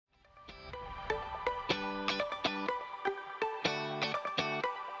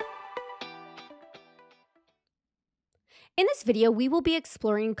In this video, we will be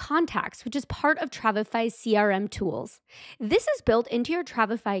exploring Contacts, which is part of Travefy's CRM tools. This is built into your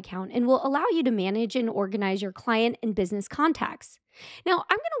Travefy account and will allow you to manage and organize your client and business contacts. Now,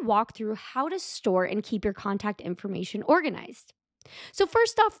 I'm going to walk through how to store and keep your contact information organized. So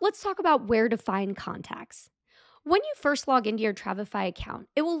first off, let's talk about where to find contacts. When you first log into your Travefy account,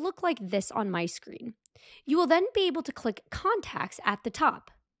 it will look like this on my screen. You will then be able to click Contacts at the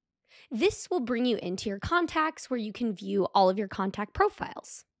top. This will bring you into your contacts where you can view all of your contact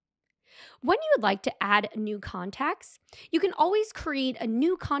profiles. When you would like to add new contacts, you can always create a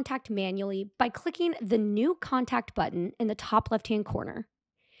new contact manually by clicking the New Contact button in the top left-hand corner.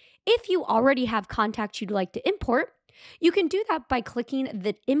 If you already have contacts you'd like to import, you can do that by clicking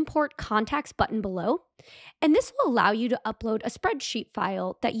the Import Contacts button below, and this will allow you to upload a spreadsheet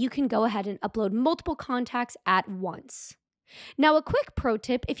file that you can go ahead and upload multiple contacts at once. Now, a quick pro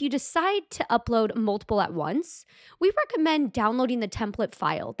tip, if you decide to upload multiple at once, we recommend downloading the template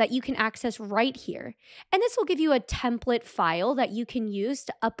file that you can access right here. And this will give you a template file that you can use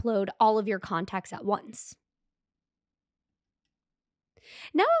to upload all of your contacts at once.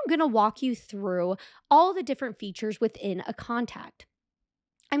 Now I'm going to walk you through all the different features within a contact.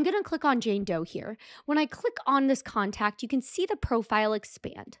 I'm going to click on Jane Doe here. When I click on this contact, you can see the profile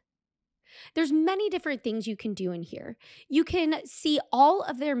expand. There's many different things you can do in here. You can see all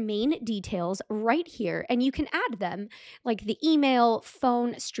of their main details right here, and you can add them like the email,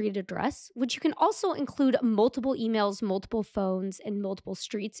 phone, street address, which you can also include multiple emails, multiple phones, and multiple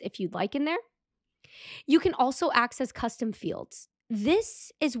streets if you'd like in there. You can also access custom fields.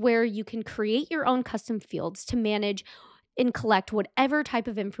 This is where you can create your own custom fields to manage and collect whatever type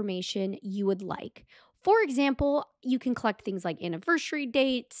of information you would like. For example, you can collect things like anniversary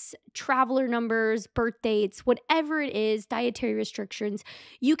dates, traveler numbers, birth dates, whatever it is, dietary restrictions.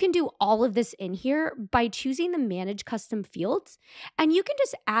 You can do all of this in here by choosing the Manage Custom Fields, and you can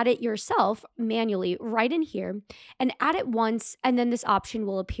just add it yourself manually right in here and add it once, and then this option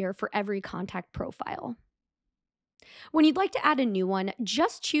will appear for every contact profile. When you'd like to add a new one,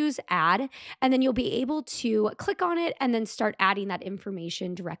 just choose Add, and then you'll be able to click on it and then start adding that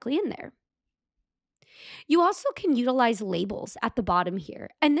information directly in there. You also can utilize labels at the bottom here,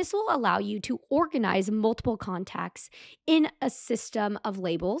 and this will allow you to organize multiple contacts in a system of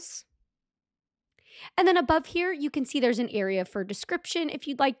labels. And then above here, you can see there's an area for description if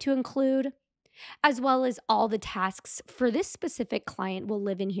you'd like to include, as well as all the tasks for this specific client will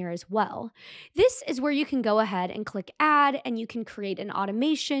live in here as well. This is where you can go ahead and click Add, and you can create an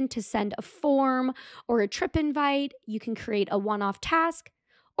automation to send a form or a trip invite. You can create a one-off task,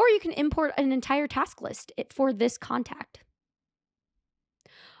 or you can import an entire task list for this contact.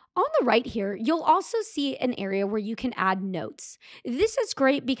 On the right here, you'll also see an area where you can add notes. This is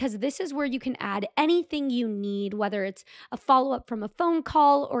great because this is where you can add anything you need, whether it's a follow-up from a phone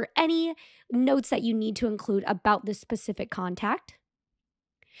call or any notes that you need to include about this specific contact.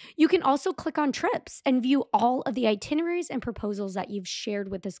 You can also click on trips and view all of the itineraries and proposals that you've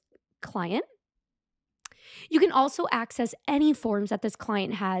shared with this client. You can also access any forms that this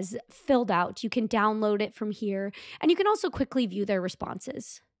client has filled out. You can download it from here, and you can also quickly view their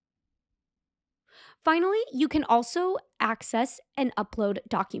responses. Finally, you can also access and upload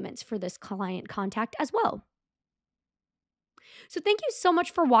documents for this client contact as well. So thank you so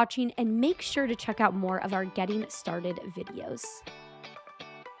much for watching, and make sure to check out more of our Getting Started videos.